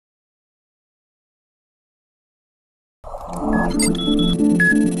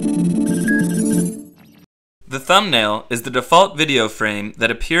The thumbnail is the default video frame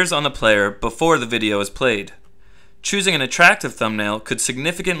that appears on the player before the video is played. Choosing an attractive thumbnail could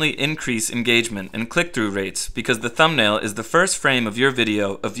significantly increase engagement and click-through rates because the thumbnail is the first frame of your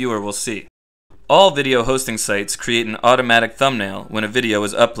video a viewer will see. All video hosting sites create an automatic thumbnail when a video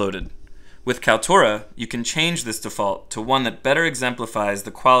is uploaded. With Kaltura, you can change this default to one that better exemplifies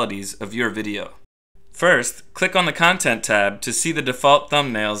the qualities of your video. First, click on the Content tab to see the default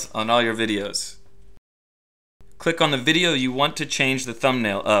thumbnails on all your videos. Click on the video you want to change the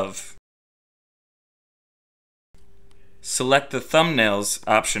thumbnail of. Select the Thumbnails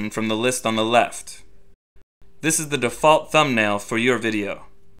option from the list on the left. This is the default thumbnail for your video.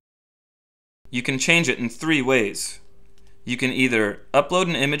 You can change it in 3 ways. You can either upload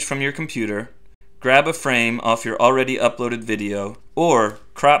an image from your computer, grab a frame off your already uploaded video, or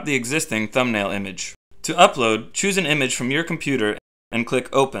crop the existing thumbnail image. To upload, choose an image from your computer and click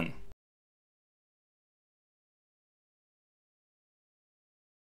Open.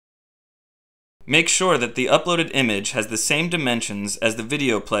 Make sure that the uploaded image has the same dimensions as the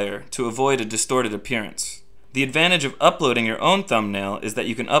video player to avoid a distorted appearance. The advantage of uploading your own thumbnail is that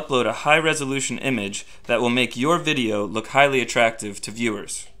you can upload a high-resolution image that will make your video look highly attractive to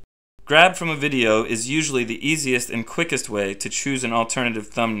viewers. Grab from a video is usually the easiest and quickest way to choose an alternative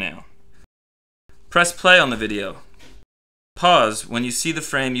thumbnail. Press play on the video. Pause when you see the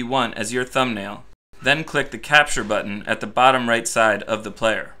frame you want as your thumbnail, then click the Capture button at the bottom right side of the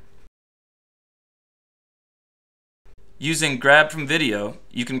player. Using Grab from Video,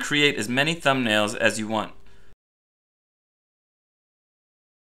 you can create as many thumbnails as you want.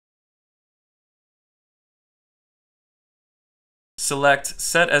 Select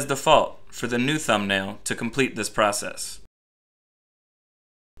Set as Default for the new thumbnail to complete this process.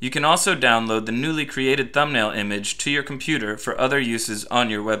 You can also download the newly created thumbnail image to your computer for other uses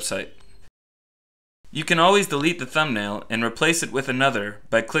on your website. You can always delete the thumbnail and replace it with another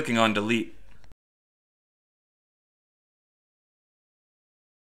by clicking on Delete.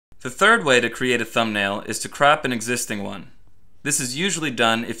 The third way to create a thumbnail is to crop an existing one. This is usually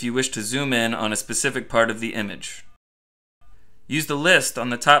done if you wish to zoom in on a specific part of the image. Use the list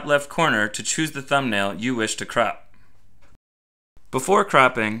on the top left corner to choose the thumbnail you wish to crop. Before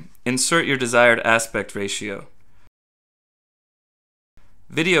cropping, insert your desired aspect ratio.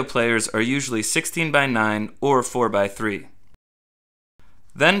 Video players are usually 16:9 or 4:3.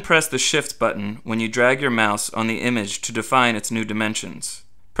 Then press the Shift button when you drag your mouse on the image to define its new dimensions.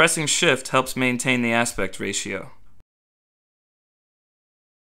 Pressing Shift helps maintain the aspect ratio.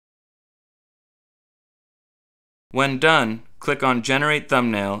 When done, click on Generate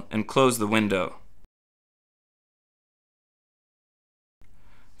Thumbnail and close the window.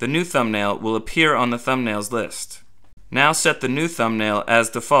 The new thumbnail will appear on the thumbnails list. Now set the new thumbnail as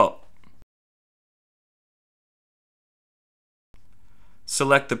default.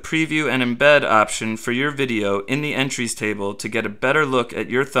 Select the Preview and Embed option for your video in the entries table to get a better look at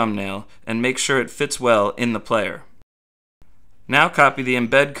your thumbnail and make sure it fits well in the player. Now copy the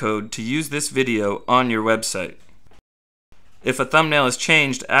embed code to use this video on your website. If a thumbnail is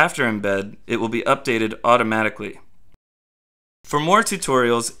changed after embed, it will be updated automatically. For more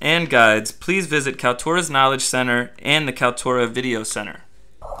tutorials and guides, please visit Kaltura's Knowledge Center and the Kaltura Video Center.